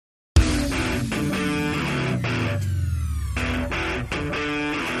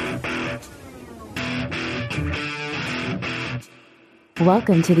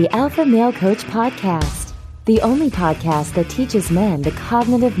Welcome to the Alpha Male Coach Podcast, the only podcast that teaches men the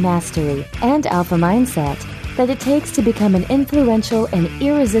cognitive mastery and alpha mindset that it takes to become an influential and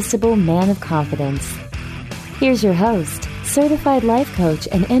irresistible man of confidence. Here's your host, certified life coach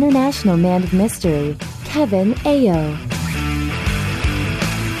and international man of mystery, Kevin Ayo.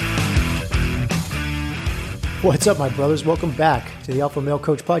 What's up, my brothers? Welcome back to the Alpha Male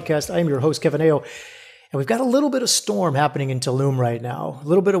Coach Podcast. I am your host, Kevin Ayo. And we've got a little bit of storm happening in Tulum right now. A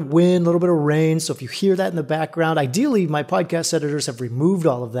little bit of wind, a little bit of rain. So if you hear that in the background, ideally my podcast editors have removed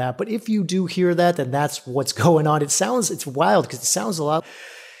all of that. But if you do hear that, then that's what's going on. It's wild because it sounds a lot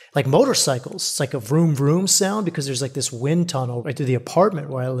like motorcycles. It's like a vroom vroom sound because there's like this wind tunnel right through the apartment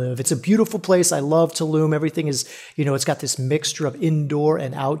where I live. It's a beautiful place. I love Tulum. Everything is, it's got this mixture of indoor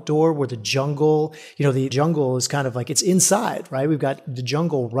and outdoor where the jungle is kind of like it's inside, right? We've got the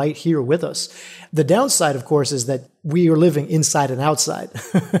jungle right here with us. The downside, of course, is that we are living inside and outside,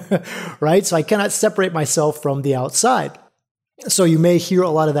 right? So I cannot separate myself from the outside. So you may hear a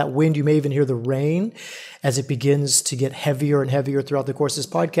lot of that wind. You may even hear the rain as it begins to get heavier and heavier throughout the course of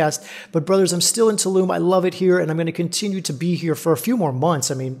this podcast. But brothers, I'm still in Tulum. I love it here, and I'm going to continue to be here for a few more months.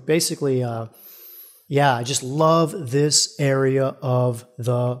 I mean, basically, I just love this area of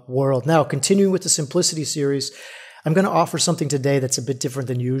the world. Now, continuing with the Simplicity series, I'm going to offer something today that's a bit different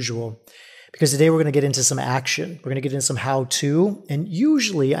than usual. Because today we're going to get into some action. We're going to get into some how-to. And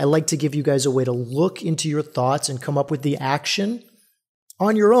usually I like to give you guys a way to look into your thoughts and come up with the action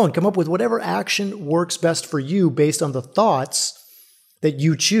on your own. Come up with whatever action works best for you based on the thoughts that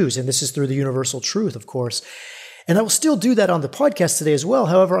you choose. And this is through the universal truth, of course. And I will still do that on the podcast today as well.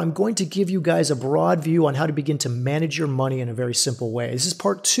 However, I'm going to give you guys a broad view on how to begin to manage your money in a very simple way. This is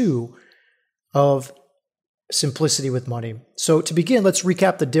part 2 of Simplicity with money. So to begin, let's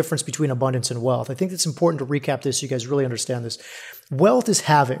recap the difference between abundance and wealth. I think it's important to recap this so you guys really understand this. Wealth is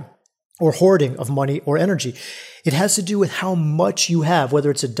having or hoarding of money or energy. It has to do with how much you have,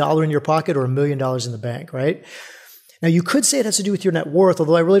 whether it's $1 in your pocket or $1 million in the bank, right? Now, you could say it has to do with your net worth,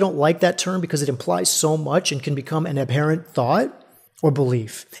 although I really don't like that term because it implies so much and can become an apparent thought or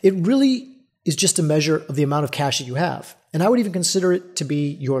belief. It really is just a measure of the amount of cash that you have. And I would even consider it to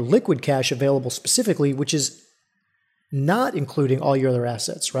be your liquid cash available specifically, which is not including all your other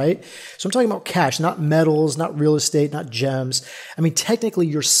assets, right? So I'm talking about cash, not metals, not real estate, not gems. I mean, technically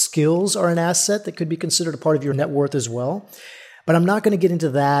your skills are an asset that could be considered a part of your net worth as well. But I'm not going to get into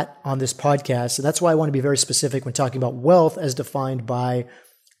that on this podcast. And that's why I want to be very specific when talking about wealth as defined by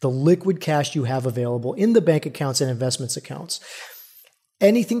the liquid cash you have available in the bank accounts and investments accounts.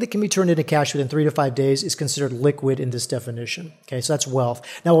 Anything that can be turned into cash within 3 to 5 days is considered liquid in this definition. Okay, so that's wealth.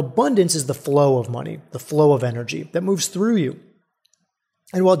 Now, abundance is the flow of money, the flow of energy that moves through you.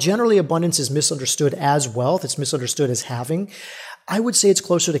 And while generally abundance is misunderstood as wealth, it's misunderstood as having, I would say it's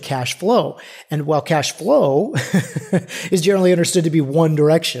closer to cash flow. And while cash flow is generally understood to be one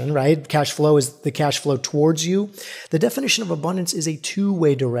direction, right? Cash flow is the cash flow towards you. The definition of abundance is a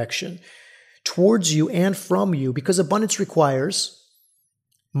two-way direction towards you and from you because abundance requires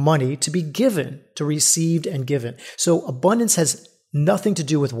money to be given, to received and given. So abundance has nothing to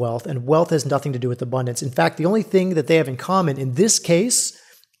do with wealth, and wealth has nothing to do with abundance. In fact, the only thing that they have in common in this case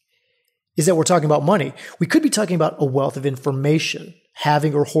is that we're talking about money. We could be talking about a wealth of information,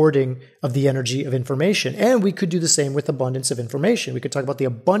 having or hoarding of the energy of information. And we could do the same with abundance of information. We could talk about the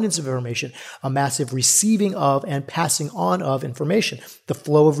abundance of information, a massive receiving of and passing on of information, the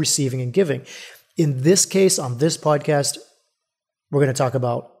flow of receiving and giving. In this case, on this podcast, we're going to talk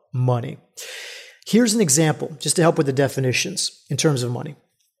about money. Here's an example, just to help with the definitions in terms of money.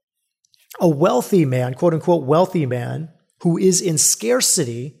 A wealthy man, quote unquote, wealthy man who is in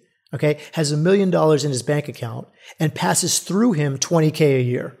scarcity, okay, has $1 million in his bank account and passes through him $20K a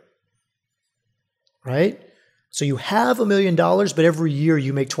year, right? So you have $1 million, but every year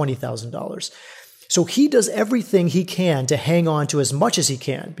you make $20,000. So he does everything he can to hang on to as much as he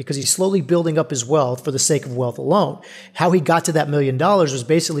can because he's slowly building up his wealth for the sake of wealth alone. How he got to that $1 million was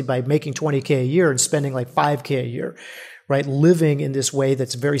basically by making $20K a year and spending like $5K a year, right? Living in this way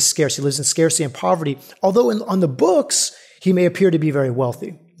that's very scarce. He lives in scarcity and poverty. Although on the books, he may appear to be very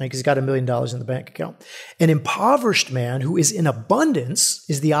wealthy, right? Because he's got $1 million in the bank account. An impoverished man who is in abundance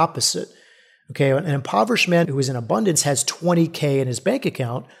is the opposite. Okay, an impoverished man who is in abundance has $20K in his bank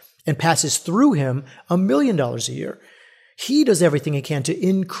account and passes through him $1 million a year. He does everything he can to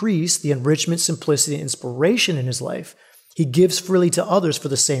increase the enrichment, simplicity, and inspiration in his life. He gives freely to others for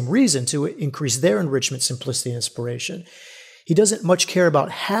the same reason, to increase their enrichment, simplicity, and inspiration. He doesn't much care about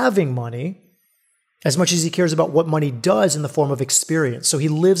having money. as much as he cares about what money does in the form of experience. So he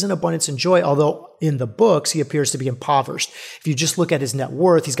lives in abundance and joy, although in the books, he appears to be impoverished. If you just look at his net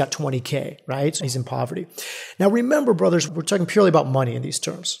worth, he's got 20K, right? So he's in poverty. Now remember, brothers, we're talking purely about money in these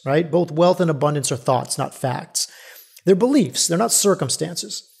terms, right? Both wealth and abundance are thoughts, not facts. They're beliefs. They're not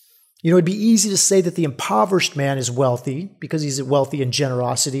circumstances. It'd be easy to say that the impoverished man is wealthy because he's wealthy in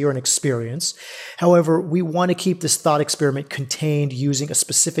generosity or in experience. However, we want to keep this thought experiment contained using a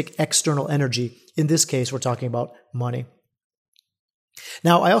specific external energy. In this case, we're talking about money.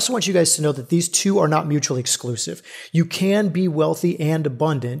 Now, I also want you guys to know that these two are not mutually exclusive. You can be wealthy and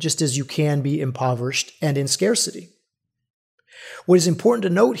abundant just as you can be impoverished and in scarcity. What is important to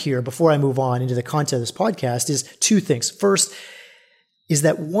note here before I move on into the content of this podcast is two things. First, is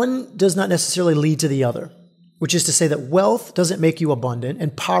that one does not necessarily lead to the other, which is to say that wealth doesn't make you abundant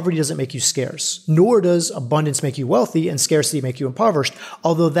and poverty doesn't make you scarce, nor does abundance make you wealthy and scarcity make you impoverished,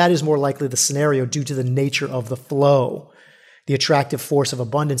 although that is more likely the scenario due to the nature of the flow, the attractive force of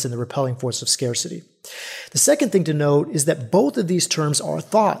abundance and the repelling force of scarcity. The second thing to note is that both of these terms are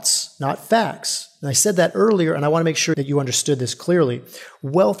thoughts, not facts. And I said that earlier, and I want to make sure that you understood this clearly.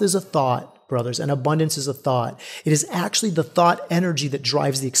 Wealth is a thought, brothers, and abundance is a thought. It is actually the thought energy that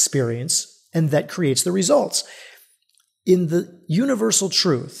drives the experience and that creates the results. In the universal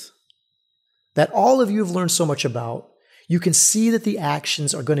truth that all of you have learned so much about, you can see that the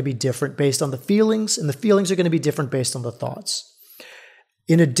actions are going to be different based on the feelings, and the feelings are going to be different based on the thoughts.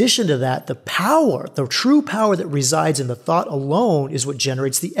 In addition to that, the power, the true power that resides in the thought alone is what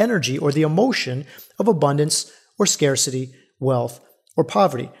generates the energy or the emotion of abundance or scarcity, wealth, or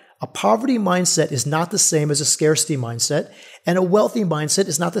poverty. A poverty mindset is not the same as a scarcity mindset, and a wealthy mindset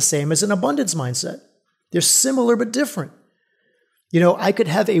is not the same as an abundance mindset. They're similar but different. I could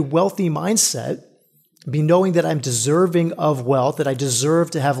have a wealthy mindset, be knowing that I'm deserving of wealth, that I deserve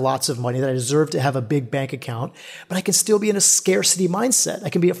to have lots of money, that I deserve to have a big bank account, but I can still be in a scarcity mindset.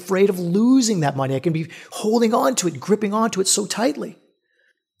 I can be afraid of losing that money. I can be holding on to it, gripping onto it so tightly.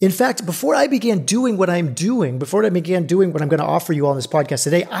 In fact, before I began doing what I'm doing, before I began doing what I'm going to offer you all in this podcast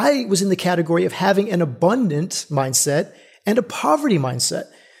today, I was in the category of having an abundant mindset and a poverty mindset.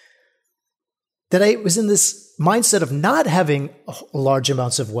 That I was in this mindset of not having large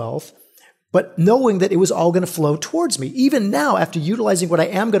amounts of wealth, but knowing that it was all going to flow towards me. Even now, after utilizing what I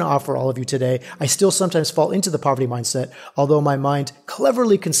am going to offer all of you today, I still sometimes fall into the poverty mindset, although my mind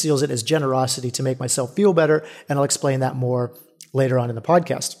cleverly conceals it as generosity to make myself feel better, and I'll explain that more later on in the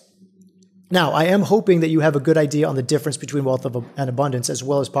podcast. Now, I am hoping that you have a good idea on the difference between wealth and abundance, as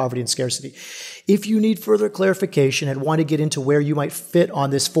well as poverty and scarcity. If you need further clarification and want to get into where you might fit on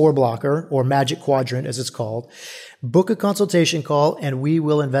this 4-blocker, or magic quadrant as it's called, book a consultation call and we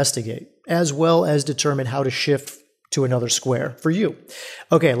will investigate, as well as determine how to shift to another square for you.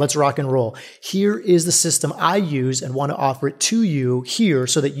 Okay, let's rock and roll. Here is the system I use and want to offer it to you here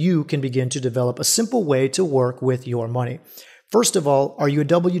so that you can begin to develop a simple way to work with your money. First of all, are you a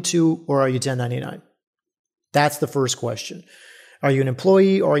W-2 or are you 1099? That's the first question. Are you an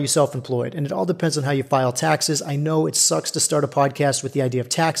employee or are you self-employed? And it all depends on how you file taxes. I know it sucks to start a podcast with the idea of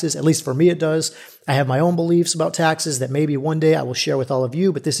taxes. At least for me, it does. I have my own beliefs about taxes that maybe one day I will share with all of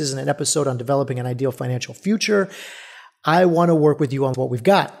you, but this isn't an episode on developing an ideal financial future. I want to work with you on what we've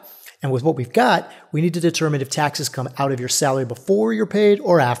got. And with what we've got, we need to determine if taxes come out of your salary before you're paid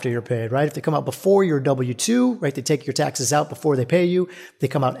or after you're paid, right? If they come out before your W-2, right? They take your taxes out before they pay you. They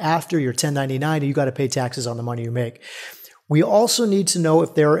come out after your 1099, and you got to pay taxes on the money you make. We also need to know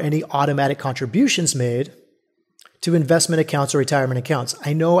if there are any automatic contributions made to investment accounts or retirement accounts.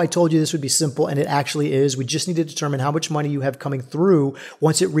 I know I told you this would be simple, and it actually is. We just need to determine how much money you have coming through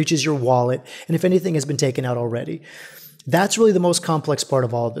once it reaches your wallet, and if anything has been taken out already. That's really the most complex part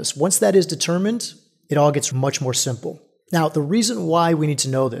of all of this. Once that is determined, it all gets much more simple. Now, the reason why we need to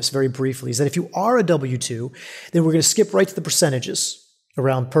know this very briefly is that if you are a W-2, then we're going to skip right to the percentages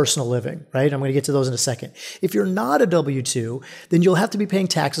around personal living, right? I'm going to get to those in a second. If you're not a W-2, then you'll have to be paying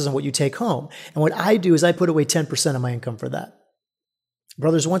taxes on what you take home. And what I do is I put away 10% of my income for that.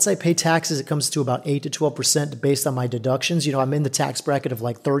 Brothers, once I pay taxes, it comes to about 8 to 12% based on my deductions. I'm in the tax bracket of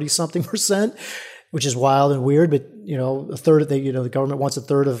like 30-something percent, which is wild and weird, but a third of the government wants a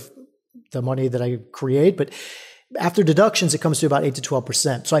third of the money that I create. But after deductions, it comes to about 8 to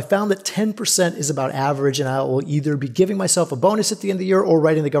 12%. So I found that 10% is about average, and I will either be giving myself a bonus at the end of the year or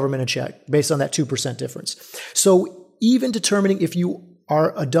writing the government a check based on that 2% difference. So even determining if you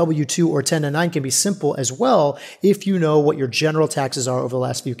are a W-2 or 1099 can be simple as well if you know what your general taxes are over the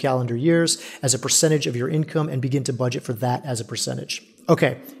last few calendar years as a percentage of your income and begin to budget for that as a percentage.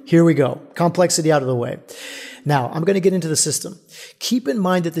 Okay, here we go. Complexity out of the way. Now, I'm going to get into the system. Keep in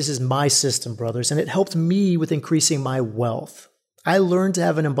mind that this is my system, brothers, and it helped me with increasing my wealth. I learned to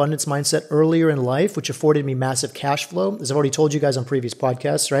have an abundance mindset earlier in life, which afforded me massive cash flow. As I've already told you guys on previous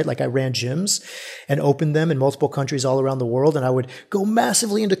podcasts, right? Like I ran gyms and opened them in multiple countries all around the world. And I would go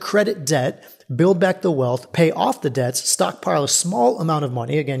massively into credit debt, build back the wealth, pay off the debts, stockpile a small amount of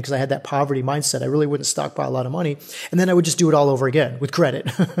money. Again, because I had that poverty mindset, I really wouldn't stockpile a lot of money. And then I would just do it all over again with credit.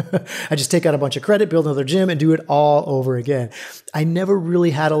 I just take out a bunch of credit, build another gym and do it all over again. I never really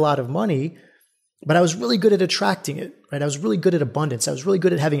had a lot of money, but I was really good at attracting it, right? I was really good at abundance. I was really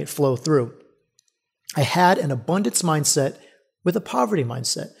good at having it flow through. I had an abundance mindset with a poverty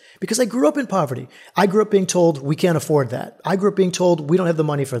mindset because I grew up in poverty. I grew up being told we can't afford that. I grew up being told we don't have the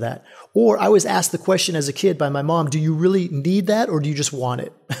money for that. Or I was asked the question as a kid by my mom, do you really need that or do you just want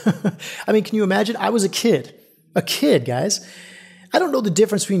it? I mean, can you imagine? I was a kid, guys. I don't know the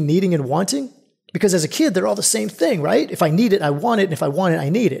difference between needing and wanting because as a kid, they're all the same thing, right? If I need it, I want it. And if I want it, I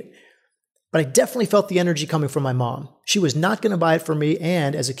need it. But I definitely felt the energy coming from my mom. She was not going to buy it for me.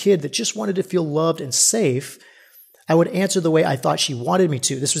 And as a kid that just wanted to feel loved and safe, I would answer the way I thought she wanted me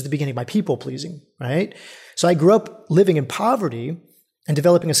to. This was the beginning of my people pleasing, right? So I grew up living in poverty and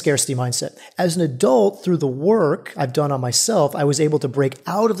developing a scarcity mindset. As an adult, through the work I've done on myself, I was able to break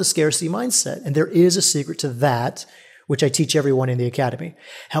out of the scarcity mindset. And there is a secret to that, which I teach everyone in the academy.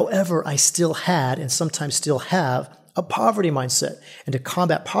 However, I still had and sometimes still have a poverty mindset. And to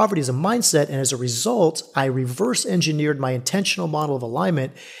combat poverty as a mindset, and as a result, I reverse engineered my intentional model of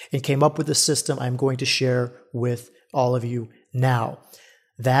alignment and came up with a system I'm going to share with all of you now.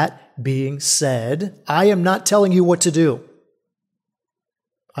 That being said, I am not telling you what to do.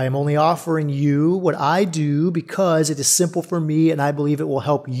 I am only offering you what I do because it is simple for me and I believe it will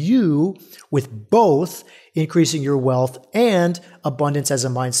help you with both increasing your wealth and abundance as a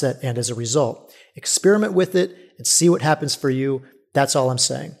mindset and as a result. Experiment with it and see what happens for you. That's all I'm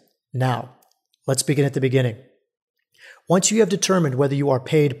saying. Now, let's begin at the beginning. Once you have determined whether you are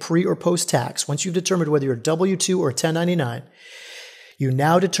paid pre or post-tax, once you've determined whether you're W-2 or 1099, you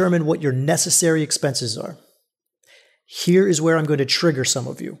now determine what your necessary expenses are. Here is where I'm going to trigger some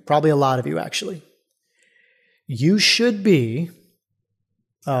of you, probably a lot of you actually. You should be,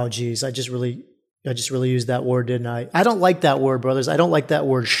 oh geez, I just really used that word, didn't I? I don't like that word, brothers. I don't like that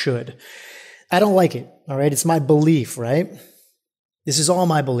word should. I don't like it, all right? It's my belief, right? This is all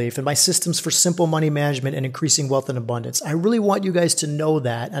my belief and my systems for simple money management and increasing wealth and abundance. I really want you guys to know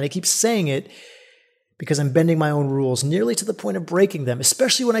that, and I keep saying it because I'm bending my own rules nearly to the point of breaking them,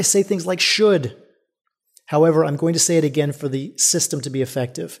 especially when I say things like should. However, I'm going to say it again for the system to be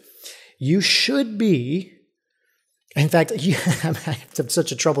effective. You should be, in fact, I'm having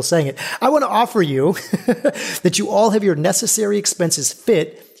such a trouble saying it. I want to offer you that you all have your necessary expenses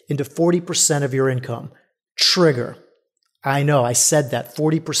fit into 40% of your income. Trigger. I know, I said that,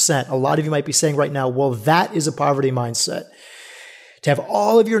 40%. A lot of you might be saying right now, well, that is a poverty mindset. To have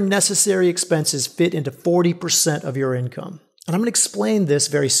all of your necessary expenses fit into 40% of your income. And I'm going to explain this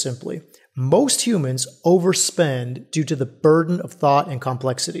very simply. Most humans overspend due to the burden of thought and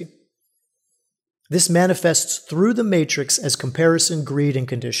complexity. This manifests through the matrix as comparison, greed, and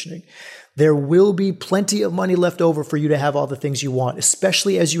conditioning. There will be plenty of money left over for you to have all the things you want,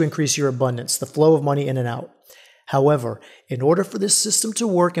 especially as you increase your abundance, the flow of money in and out. However, in order for this system to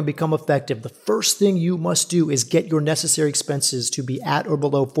work and become effective, the first thing you must do is get your necessary expenses to be at or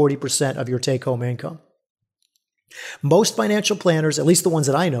below 40% of your take-home income. Most financial planners, at least the ones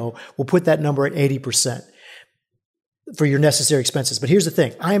that I know, will put that number at 80% for your necessary expenses. But here's the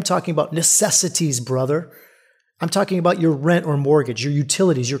thing. I am talking about necessities, brother. I'm talking about your rent or mortgage, your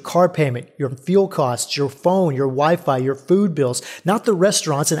utilities, your car payment, your fuel costs, your phone, your Wi-Fi, your food bills, not the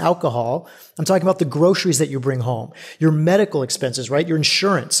restaurants and alcohol. I'm talking about the groceries that you bring home, your medical expenses, right? Your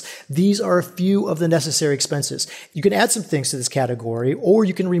insurance. These are a few of the necessary expenses. You can add some things to this category, or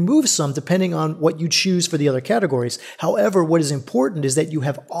you can remove some depending on what you choose for the other categories. However, what is important is that you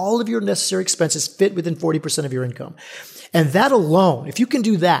have all of your necessary expenses fit within 40% of your income. And that alone, if you can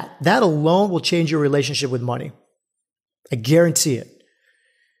do that, that alone will change your relationship with money. I guarantee it.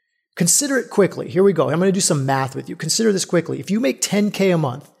 Consider it quickly. Here we go. I'm going to do some math with you. Consider this quickly. If you make $10K a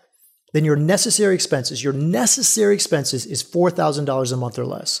month, then your necessary expenses is $4,000 a month or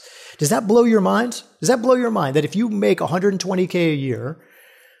less. Does that blow your mind? Does that blow your mind that if you make $120K a year,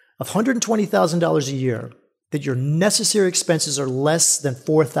 of $120,000 a year, that your necessary expenses are less than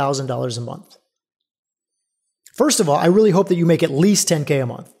 $4,000 a month? First of all, I really hope that you make at least $10K a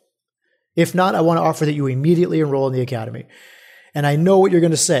month. If not, I want to offer that you immediately enroll in the academy. And I know what you're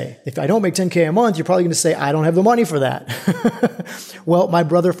going to say. If I don't make 10K a month, you're probably going to say, I don't have the money for that. Well, my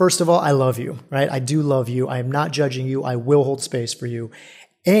brother, first of all, I love you, right? I do love you. I am not judging you. I will hold space for you.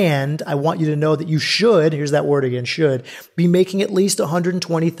 And I want you to know that you should, here's that word again, should, be making at least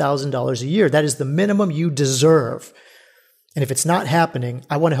 $120,000 a year. That is the minimum you deserve. And if it's not happening,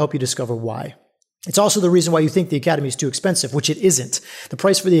 I want to help you discover why. It's also the reason why you think the academy is too expensive, which it isn't. The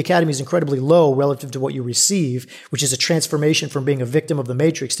price for the academy is incredibly low relative to what you receive, which is a transformation from being a victim of the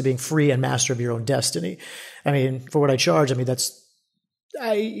matrix to being free and master of your own destiny. I mean, for what I charge,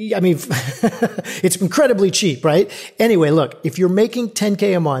 it's incredibly cheap, right? Anyway, look, if you're making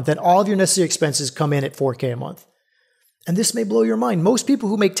 10K a month, then all of your necessary expenses come in at 4K a month. And this may blow your mind. Most people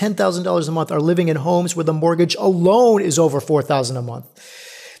who make $10,000 a month are living in homes where the mortgage alone is over $4,000 a month.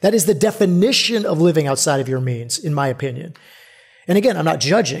 That is the definition of living outside of your means, in my opinion. And again, I'm not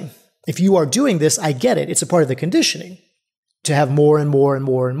judging. If you are doing this, I get it. It's a part of the conditioning to have more and more and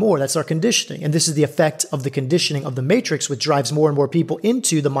more and more. That's our conditioning. And this is the effect of the conditioning of the matrix, which drives more and more people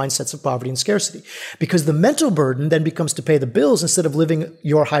into the mindsets of poverty and scarcity. Because the mental burden then becomes to pay the bills instead of living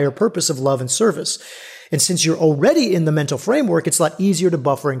your higher purpose of love and service. And since you're already in the mental framework, it's a lot easier to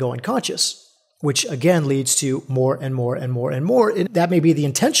buffer and go unconscious, which again leads to more and more and more and more. That may be the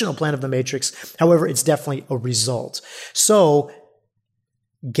intentional plan of the matrix. However, it's definitely a result. So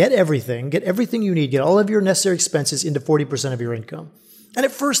get everything you need, get all of your necessary expenses into 40% of your income. And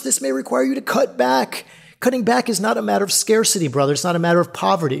at first, this may require you to cut back. Cutting back is not a matter of scarcity, brother. It's not a matter of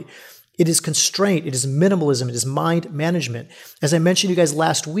poverty. It is constraint. It is minimalism. It is mind management. As I mentioned to you guys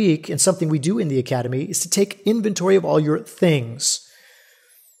last week, and something we do in the academy is to take inventory of all your things.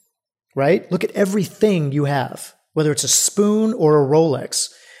 Right? Look at everything you have, whether it's a spoon or a Rolex.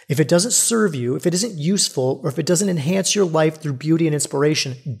 If it doesn't serve you, if it isn't useful, or if it doesn't enhance your life through beauty and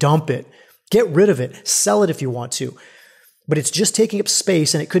inspiration, dump it. Get rid of it. Sell it if you want to. But it's just taking up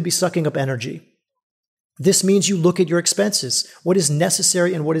space and it could be sucking up energy. This means you look at your expenses, what is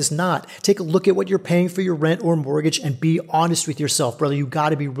necessary and what is not. Take a look at what you're paying for your rent or mortgage and be honest with yourself, brother. You got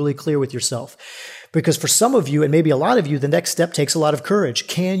to be really clear with yourself. Because for some of you, and maybe a lot of you, the next step takes a lot of courage.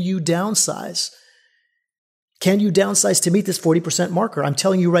 Can you downsize? Can you downsize to meet this 40% marker? I'm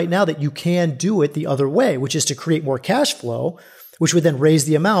telling you right now that you can do it the other way, which is to create more cash flow, which would then raise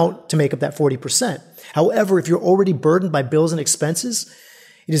the amount to make up that 40%. However, if you're already burdened by bills and expenses,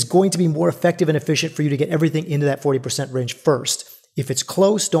 it is going to be more effective and efficient for you to get everything into that 40% range first. If it's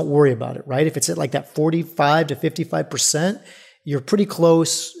close, don't worry about it, right? If it's at like that 45 to 55%, you're pretty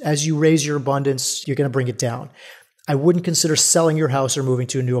close. As you raise your abundance, you're going to bring it down. I wouldn't consider selling your house or moving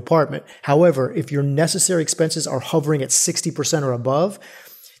to a new apartment. However, if your necessary expenses are hovering at 60% or above,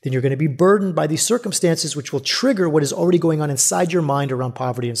 then you're going to be burdened by these circumstances, which will trigger what is already going on inside your mind around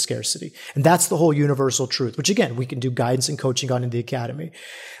poverty and scarcity. And that's the whole universal truth, which again, we can do guidance and coaching on in the academy.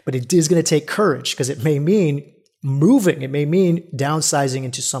 But it is going to take courage because it may mean moving. It may mean downsizing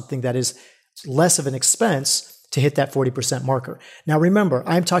into something that is less of an expense to hit that 40% marker. Now remember,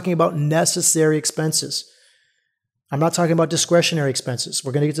 I'm talking about necessary expenses. I'm not talking about discretionary expenses.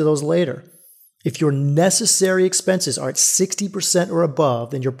 We're going to get to those later. If your necessary expenses are at 60% or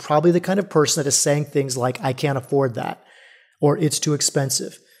above, then you're probably the kind of person that is saying things like, I can't afford that, or it's too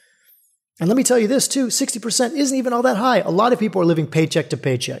expensive. And let me tell you this too, 60% isn't even all that high. A lot of people are living paycheck to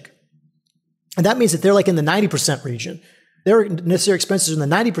paycheck. And that means that they're like in the 90% region. Their necessary expenses are in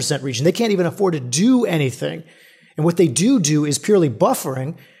the 90% region. They can't even afford to do anything. And what they do is purely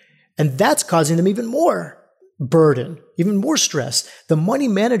buffering, and that's causing them even more burden, even more stress. The money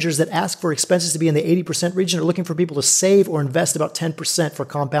managers that ask for expenses to be in the 80% region are looking for people to save or invest about 10% for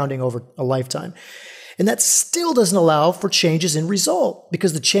compounding over a lifetime. And that still doesn't allow for changes in result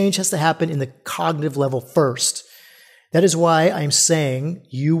because the change has to happen in the cognitive level first. That is why I'm saying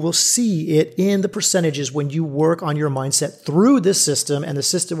you will see it in the percentages when you work on your mindset through this system, and the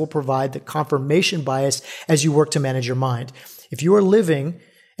system will provide the confirmation bias as you work to manage your mind. If you are living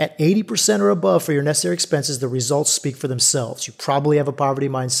at 80% or above for your necessary expenses, the results speak for themselves. You probably have a poverty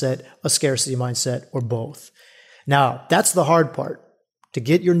mindset, a scarcity mindset, or both. Now, that's the hard part. To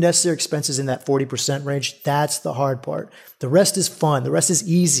get your necessary expenses in that 40% range, that's the hard part. The rest is fun. The rest is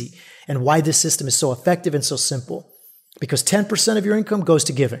easy. And why this system is so effective and so simple. Because 10% of your income goes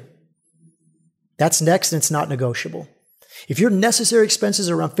to giving. That's next, and it's not negotiable. If your necessary expenses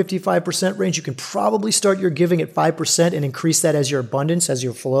are around 55% range, you can probably start your giving at 5% and increase that as your abundance, as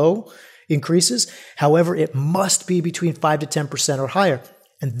your flow increases. However, it must be between 5 to 10% or higher.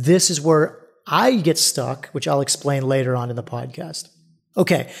 And this is where I get stuck, which I'll explain later on in the podcast.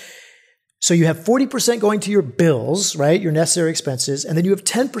 Okay, so you have 40% going to your bills, right? Your necessary expenses, and then you have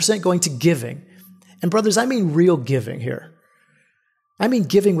 10% going to giving. And brothers, I mean real giving here. I mean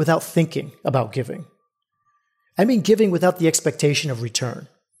giving without thinking about giving. I mean giving without the expectation of return.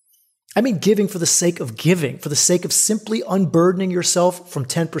 I mean giving for the sake of giving, for the sake of simply unburdening yourself from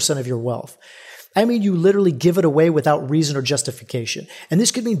 10% of your wealth. I mean you literally give it away without reason or justification. And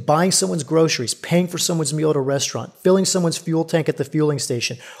this could mean buying someone's groceries, paying for someone's meal at a restaurant, filling someone's fuel tank at the fueling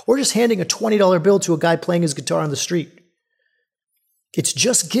station, or just handing a $20 bill to a guy playing his guitar on the street. It's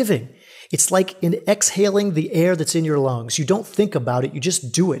just giving. It's like in exhaling the air that's in your lungs. You don't think about it. You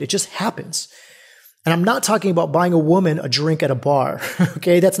just do it. It just happens. And I'm not talking about buying a woman a drink at a bar.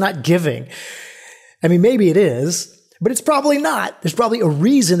 Okay. That's not giving. I mean, maybe it is, but it's probably not. There's probably a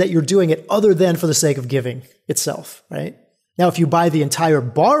reason that you're doing it other than for the sake of giving itself, right? Now, if you buy the entire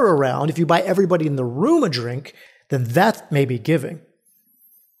bar around, if you buy everybody in the room a drink, then that may be giving.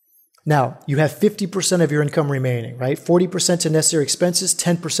 Now, you have 50% of your income remaining, right? 40% to necessary expenses,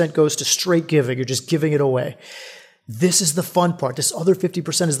 10% goes to straight giving. You're just giving it away. This is the fun part. This other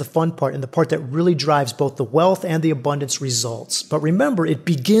 50% is the fun part and the part that really drives both the wealth and the abundance results. But remember, it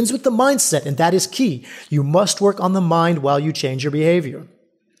begins with the mindset, and that is key. You must work on the mind while you change your behavior.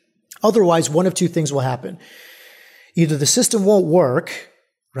 Otherwise, one of two things will happen. Either the system won't work,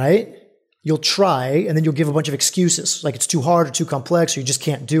 right? You'll try, and then you'll give a bunch of excuses, like it's too hard or too complex, or you just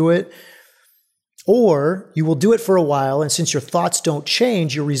can't do it. Or you will do it for a while, and since your thoughts don't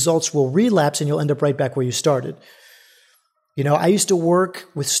change, your results will relapse, and you'll end up right back where you started. You know, I used to work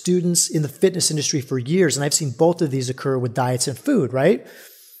with students in the fitness industry for years, and I've seen both of these occur with diets and food, right?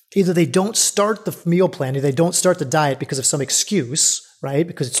 Either they don't start the meal plan, or they don't start the diet because of some excuse, right?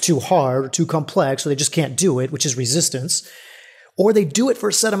 Because it's too hard or too complex, or they just can't do it, which is resistance. Or they do it for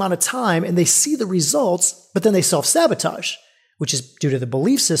a set amount of time, and they see the results, but then they self-sabotage, which is due to the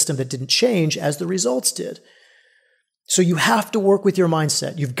belief system that didn't change as the results did. So you have to work with your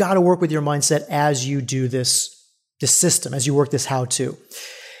mindset. You've got to work with your mindset as you do this system, as you work this how-to.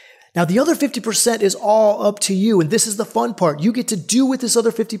 Now, the other 50% is all up to you, and this is the fun part. You get to do with this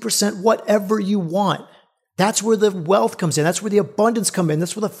other 50% whatever you want. That's where the wealth comes in. That's where the abundance comes in.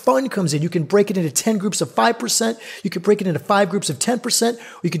 That's where the fun comes in. You can break it into 10 groups of 5%. You can break it into 5 groups of 10%.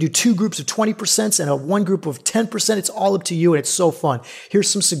 Or you can do 2 groups of 20% and one group of 10%. It's all up to you, and it's so fun. Here's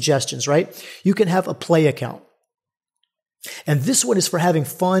some suggestions, right? You can have a play account. And this one is for having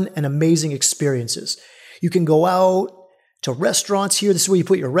fun and amazing experiences. You can go out to restaurants here. This is where you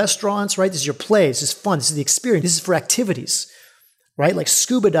put your restaurants, right? This is your play. This is fun. This is the experience. This is for activities, right? Like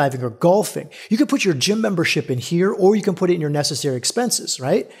scuba diving or golfing. You can put your gym membership in here, or you can put it in your necessary expenses,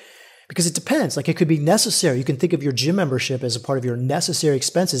 right? Because it depends. Like it could be necessary. You can think of your gym membership as a part of your necessary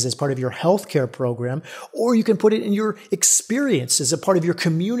expenses, as part of your healthcare program, or you can put it in your experience as a part of your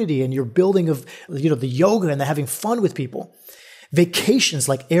community and your building of, the yoga and the having fun with people. Vacations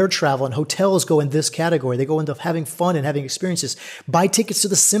like air travel and hotels go in this category. They go into having fun and having experiences. Buy tickets to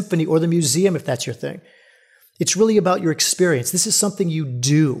the symphony or the museum if that's your thing. It's really about your experience. This is something you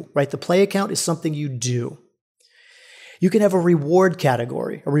do, right? The play account is something you do. You can have a reward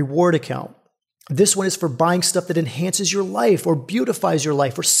category, a reward account. This one is for buying stuff that enhances your life or beautifies your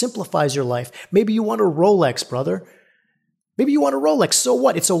life or simplifies your life. Maybe you want a Rolex, brother. Maybe you want a Rolex. So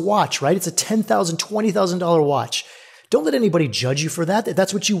what? It's a watch, right? It's a $10,000, $20,000 watch. Don't let anybody judge you for that. If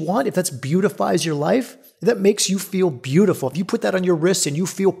that's what you want, if that beautifies your life, if that makes you feel beautiful, if you put that on your wrist and you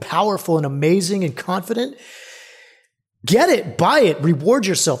feel powerful and amazing and confident, get it, buy it, reward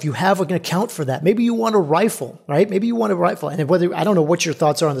yourself. You have an account for that. Maybe you want a rifle, right? Maybe you want a rifle. And whether, I don't know what your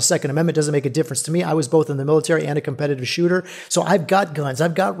thoughts are on the Second Amendment, doesn't make a difference to me. I was both in the military and a competitive shooter. So I've got guns,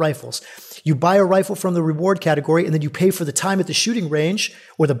 I've got rifles. You buy a rifle from the reward category, and then you pay for the time at the shooting range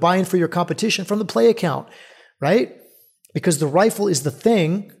or the buy-in for your competition from the play account, right? Because the rifle is the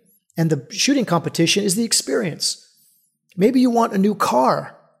thing and the shooting competition is the experience. Maybe you want a new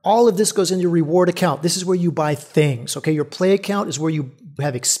car. All of this goes in your reward account. This is where you buy things, okay? Your play account is where you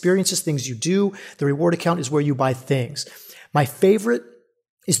have experiences, things you do. The reward account is where you buy things. My favorite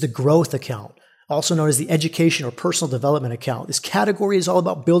is the growth account, also known as the education or personal development account. This category is all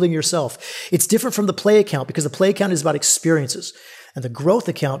about building yourself. It's different from the play account because the play account is about experiences, and the growth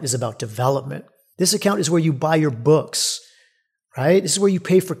account is about development. This account is where you buy your books, right? This is where you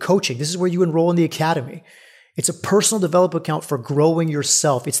pay for coaching. This is where you enroll in the academy. It's a personal development account for growing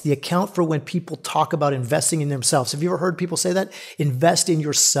yourself. It's the account for when people talk about investing in themselves. Have you ever heard people say that? Invest in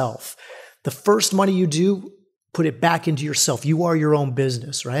yourself. The first money you do, put it back into yourself. You are your own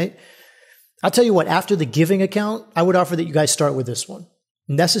business, right? I'll tell you what, after the giving account, I would offer that you guys start with this one.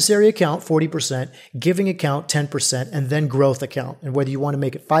 Necessary account, 40%, giving account, 10%, and then growth account. And whether you want to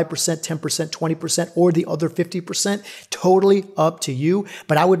make it 5%, 10%, 20%, or the other 50%, totally up to you.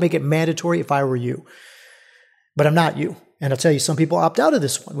 But I would make it mandatory if I were you. But I'm not you. And I'll tell you, some people opt out of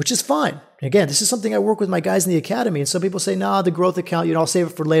this one, which is fine. Again, this is something I work with my guys in the academy. And some people say, nah, the growth account, I'll save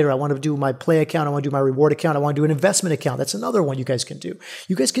it for later. I want to do my play account. I want to do my reward account. I want to do an investment account. That's another one you guys can do.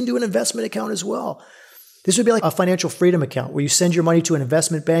 You guys can do an investment account as well. This would be like a financial freedom account where you send your money to an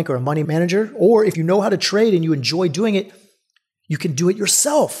investment bank or a money manager. Or if you know how to trade and you enjoy doing it, you can do it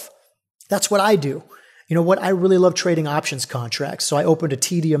yourself. That's what I do. You know what? I really love trading options contracts. So I opened a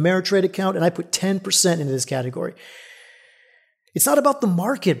TD Ameritrade account and I put 10% into this category. It's not about the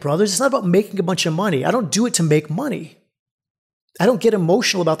market, brothers. It's not about making a bunch of money. I don't do it to make money. I don't get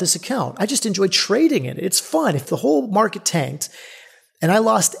emotional about this account. I just enjoy trading in it. It's fun. If the whole market tanked and I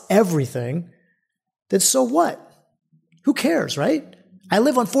lost everything, then so what? Who cares, right? I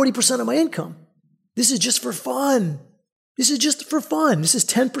live on 40% of my income. This is just for fun. This is just for fun. This is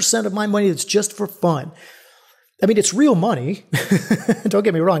 10% of my money that's just for fun. I mean, it's real money. Don't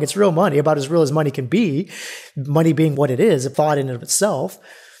get me wrong. It's real money, about as real as money can be. Money being what it is, a thought in and of itself.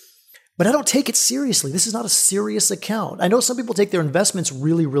 But I don't take it seriously. This is not a serious account. I know some people take their investments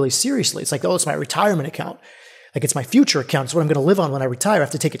really, really seriously. It's like, oh, it's my retirement account. Like it's my future account. It's what I'm going to live on when I retire. I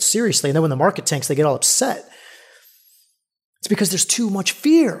have to take it seriously. And then when the market tanks, they get all upset. It's because there's too much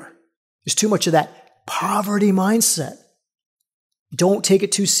fear. There's too much of that poverty mindset. Don't take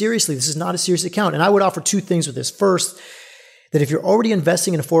it too seriously. This is not a serious account. And I would offer two things with this. First, that if you're already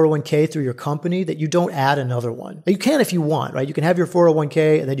investing in a 401k through your company, that you don't add another one. You can if you want, right? You can have your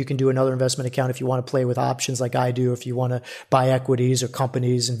 401k and then you can do another investment account if you want to play with options like I do, if you want to buy equities or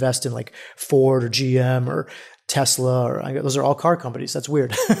companies, invest in like Ford or GM or Tesla, or those are all car companies. That's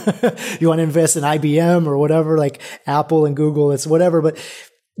weird. You want to invest in IBM or whatever, like Apple and Google, it's whatever. But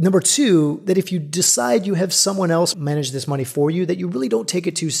number two, that if you decide you have someone else manage this money for you, that you really don't take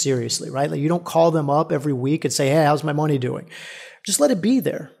it too seriously, right? Like you don't call them up every week and say, hey, how's my money doing? Just let it be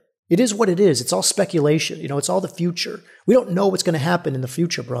there. It is what it is. It's all speculation. It's all the future. We don't know what's going to happen in the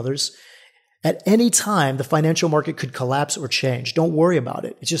future, brothers. At any time, the financial market could collapse or change. Don't worry about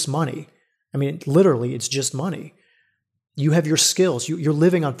it. It's just money. I mean, literally, it's just money. You have your skills. You're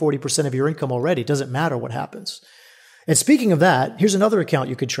living on 40% of your income already. It doesn't matter what happens. And speaking of that, here's another account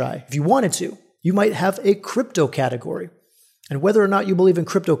you could try. If you wanted to, you might have a crypto category. And whether or not you believe in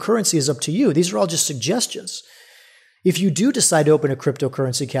cryptocurrency is up to you. These are all just suggestions. If you do decide to open a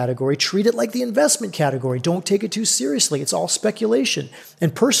cryptocurrency category, treat it like the investment category. Don't take it too seriously. It's all speculation.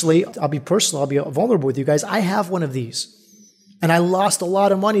 And personally, I'll be vulnerable with you guys. I have one of these. And I lost a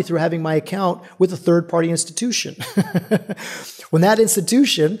lot of money through having my account with a third-party institution. When that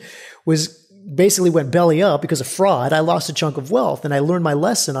institution basically went belly up because of fraud, I lost a chunk of wealth, and I learned my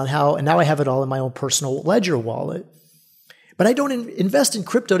lesson on how, and now I have it all in my own personal ledger wallet. But I don't invest in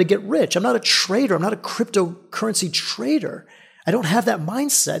crypto to get rich. I'm not a trader. I'm not a cryptocurrency trader. I don't have that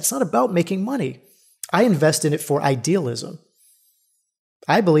mindset. It's not about making money. I invest in it for idealism.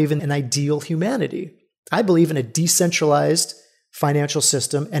 I believe in an ideal humanity. I believe in a decentralized financial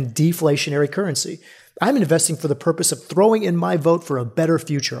system and deflationary currency. I'm investing for the purpose of throwing in my vote for a better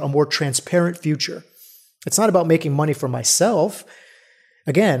future, a more transparent future. It's not about making money for myself.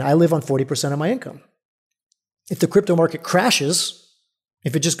 Again, I live on 40% of my income. If the crypto market crashes,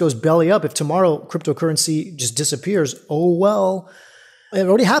 if it just goes belly up, if tomorrow cryptocurrency just disappears, oh well, it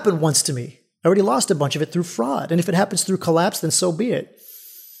already happened once to me. I already lost a bunch of it through fraud. And if it happens through collapse, then so be it.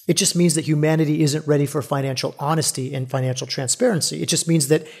 It just means that humanity isn't ready for financial honesty and financial transparency. It just means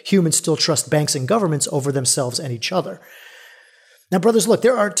that humans still trust banks and governments over themselves and each other. Now, brothers, look,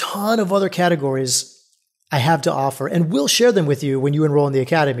 there are a ton of other categories I have to offer, and we'll share them with you when you enroll in the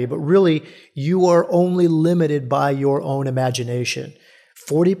academy, but really, you are only limited by your own imagination.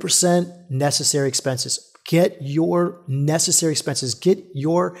 40% necessary expenses. Get your necessary expenses, get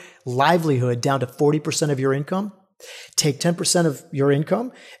your livelihood down to 40% of your income. Take 10% of your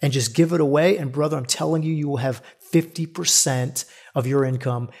income and just give it away. And brother, I'm telling you, you will have 50% of your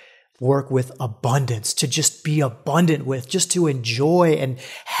income work with abundance, to just be abundant with, just to enjoy and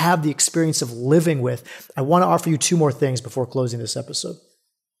have the experience of living with. I want to offer you two more things before closing this episode.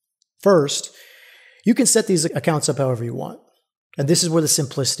 First, you can set these accounts up however you want. And this is where the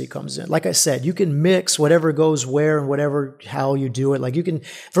simplicity comes in. Like I said, you can mix whatever goes where and how you do it. Like you can,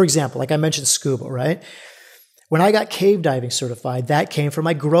 for example, like I mentioned scuba, right? When I got cave diving certified, that came from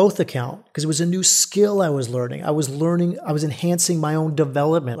my growth account because it was a new skill I was learning. I was enhancing my own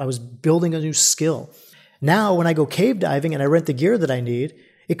development. I was building a new skill. Now, when I go cave diving and I rent the gear that I need,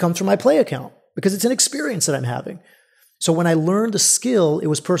 it comes from my play account because it's an experience that I'm having. So when I learned the skill, it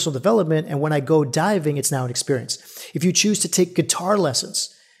was personal development. And when I go diving, it's now an experience. If you choose to take guitar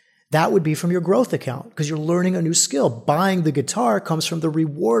lessons, that would be from your growth account because you're learning a new skill. Buying the guitar comes from the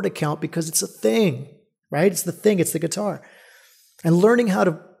reward account because it's a thing. right? It's the thing, it's the guitar. And learning how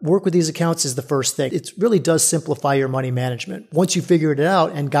to work with these accounts is the first thing. It really does simplify your money management. Once you figured it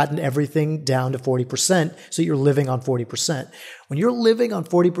out and gotten everything down to 40%, so you're living on 40%. When you're living on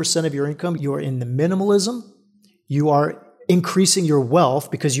 40% of your income, you are in the minimalism. You are increasing your wealth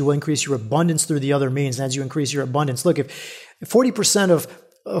because you will increase your abundance through the other means. And as you increase your abundance, look, if 40% of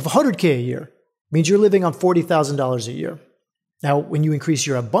 100K a year means you're living on $40,000 a year. Now, when you increase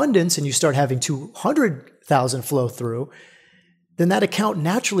your abundance and you start having 200,000 flow through, then that account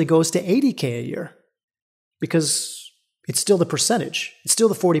naturally goes to 80K a year because it's still the percentage. It's still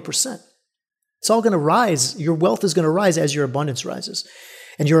the 40%. It's all going to rise. Your wealth is going to rise as your abundance rises.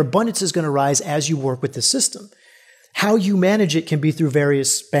 And your abundance is going to rise as you work with the system. How you manage it can be through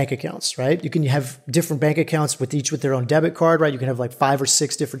various bank accounts, right? You can have different bank accounts with each with their own debit card, right? You can have like 5 or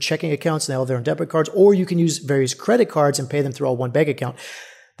 6 different checking accounts and they all have their own debit cards, or you can use various credit cards and pay them through all one bank account.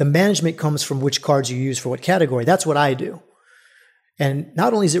 The management comes from which cards you use for what category. That's what I do. And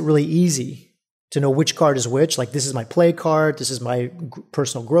not only is it really easy to know which card is which, like this is my play card, this is my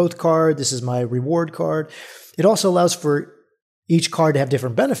personal growth card, this is my reward card. It also allows for each card to have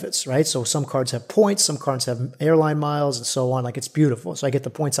different benefits, right? So some cards have points, some cards have airline miles and so on. Like it's beautiful. So I get the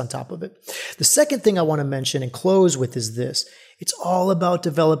points on top of it. The second thing I want to mention and close with is this. It's all about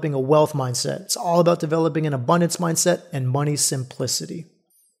developing a wealth mindset. It's all about developing an abundance mindset and money simplicity.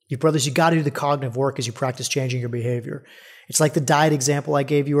 You brothers, you got to do the cognitive work as you practice changing your behavior. It's like the diet example I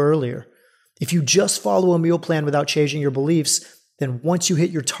gave you earlier. If you just follow a meal plan without changing your beliefs, then once you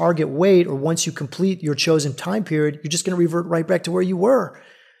hit your target weight or once you complete your chosen time period, you're just going to revert right back to where you were.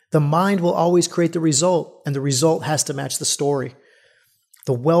 The mind will always create the result, and the result has to match the story.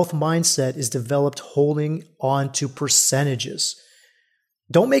 The wealth mindset is developed holding on to percentages.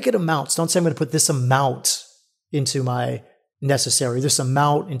 Don't make it amounts. Don't say I'm going to put this amount into my necessary, this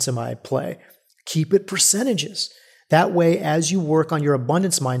amount into my play. Keep it percentages. That way, as you work on your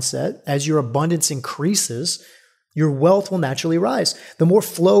abundance mindset, as your abundance increases, your wealth will naturally rise. The more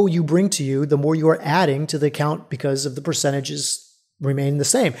flow you bring to you, the more you are adding to the account because of the percentages remain the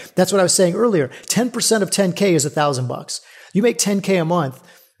same. That's what I was saying earlier. 10% of 10K is $1,000. You make 10K a month,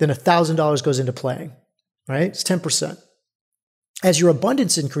 then $1,000 goes into playing, right? It's 10%. As your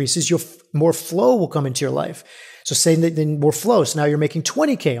abundance increases, more flow will come into your life. So say that then more flow. So now you're making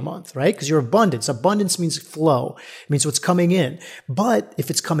 20K a month, right? Because your abundance. Abundance means flow. It means what's coming in. But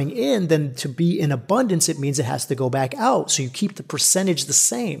if it's coming in, then to be in abundance, it means it has to go back out. So you keep the percentage the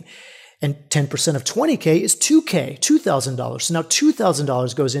same. And 10% of 20K is $2K, $2,000. So now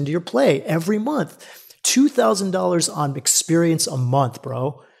 $2,000 goes into your play every month. $2,000 on experience a month,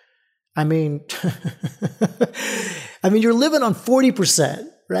 bro. I mean, you're living on 40%,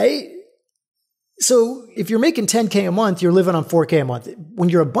 right? So if you're making 10K a month, you're living on 4K a month. When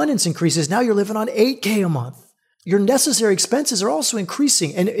your abundance increases, now you're living on 8K a month. Your necessary expenses are also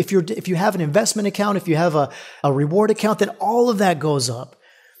increasing. And if you have an investment account, if you have a reward account, then all of that goes up.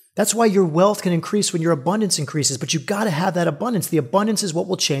 That's why your wealth can increase when your abundance increases, but you've got to have that abundance. The abundance is what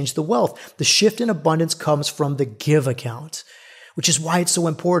will change the wealth. The shift in abundance comes from the give account, which is why it's so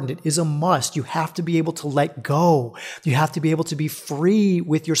important. It is a must. You have to be able to let go. You have to be able to be free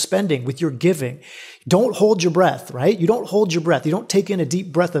with your spending, with your giving. Don't hold your breath, right? You don't hold your breath. You don't take in a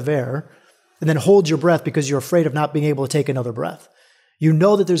deep breath of air and then hold your breath because you're afraid of not being able to take another breath. You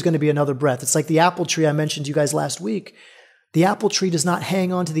know that there's going to be another breath. It's like the apple tree I mentioned to you guys last week. The apple tree does not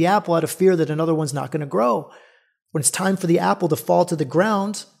hang on to the apple out of fear that another one's not going to grow. When it's time for the apple to fall to the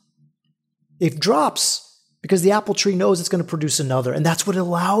ground, it drops. Because the apple tree knows it's going to produce another, and that's what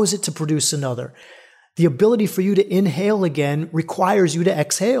allows it to produce another. The ability for you to inhale again requires you to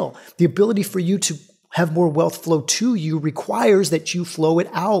exhale. The ability for you to have more wealth flow to you requires that you flow it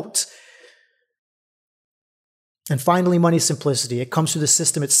out. And finally, money simplicity. It comes through the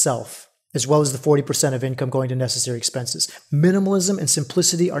system itself, as well as the 40% of income going to necessary expenses. Minimalism and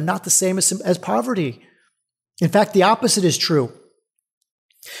simplicity are not the same as poverty. In fact, the opposite is true.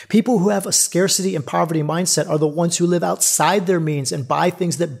 People who have a scarcity and poverty mindset are the ones who live outside their means and buy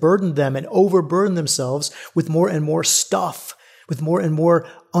things that burden them and overburden themselves with more and more stuff, with more and more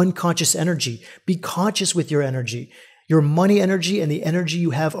unconscious energy. Be conscious with your energy, your money energy and the energy you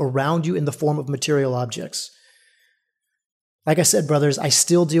have around you in the form of material objects. Like I said, brothers, I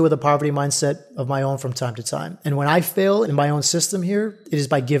still deal with a poverty mindset of my own from time to time. And when I fail in my own system here, it is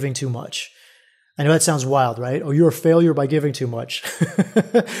by giving too much. I know that sounds wild, right? Oh, you're a failure by giving too much.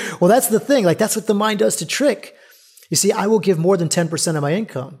 Well, that's the thing. Like, that's what the mind does to trick. You see, I will give more than 10% of my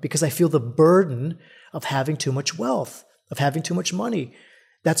income because I feel the burden of having too much wealth, of having too much money.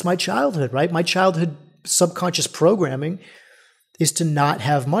 That's my childhood, right? My childhood subconscious programming is to not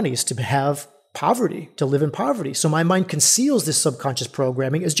have money, is to have poverty, to live in poverty. So my mind conceals this subconscious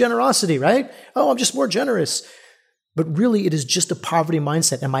programming as generosity, right? Oh, I'm just more generous. But really, it is just a poverty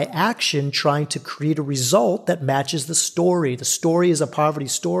mindset and my action trying to create a result that matches the story. The story is a poverty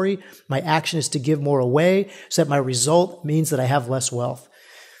story. My action is to give more away so that my result means that I have less wealth.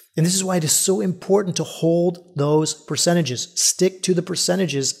 And this is why it is so important to hold those percentages. Stick to the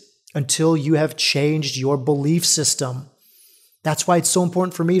percentages until you have changed your belief system. That's why it's so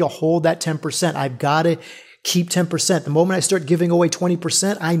important for me to hold that 10%. I've got to keep 10%. The moment I start giving away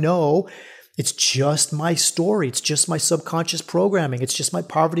 20%, I know it's just my story. It's just my subconscious programming. It's just my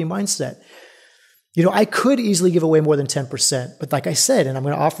poverty mindset. I could easily give away more than 10%, but like I said, and I'm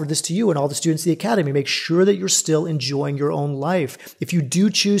going to offer this to you and all the students of the Academy, make sure that you're still enjoying your own life. If you do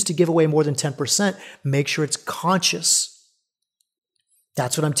choose to give away more than 10%, make sure it's conscious.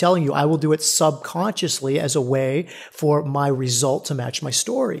 That's what I'm telling you. I will do it subconsciously as a way for my result to match my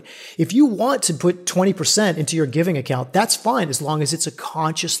story. If you want to put 20% into your giving account, that's fine as long as it's a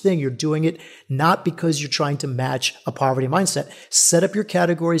conscious thing. You're doing it not because you're trying to match a poverty mindset. Set up your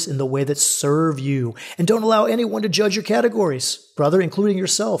categories in the way that serve you and don't allow anyone to judge your categories, brother, including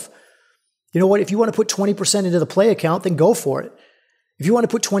yourself. You know what? If you want to put 20% into the play account, then go for it. If you want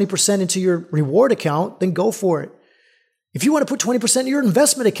to put 20% into your reward account, then go for it. If you want to put 20% in your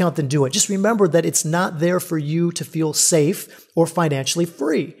investment account, then do it. Just remember that it's not there for you to feel safe or financially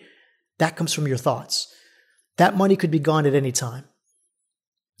free. That comes from your thoughts. That money could be gone at any time.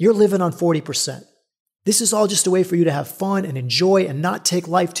 You're living on 40%. This is all just a way for you to have fun and enjoy and not take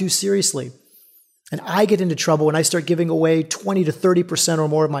life too seriously. And I get into trouble when I start giving away 20 to 30% or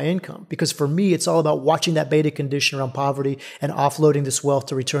more of my income, because for me, it's all about watching that beta condition around poverty and offloading this wealth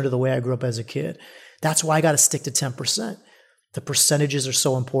to return to the way I grew up as a kid. That's why I got to stick to 10%. The percentages are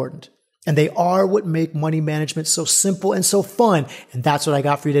so important. And they are what make money management so simple and so fun. And that's what I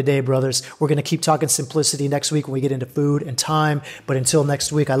got for you today, brothers. We're going to keep talking simplicity next week when we get into food and time. But until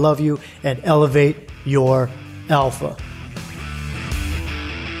next week, I love you and elevate your alpha.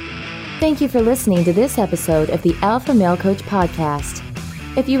 Thank you for listening to this episode of the Alpha Male Coach Podcast.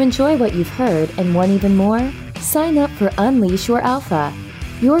 If you enjoy what you've heard and want even more, sign up for Unleash Your Alpha,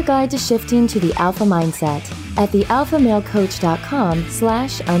 your guide to shifting to the alpha mindset at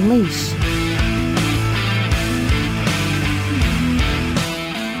thealphamalecoach.com/unleash.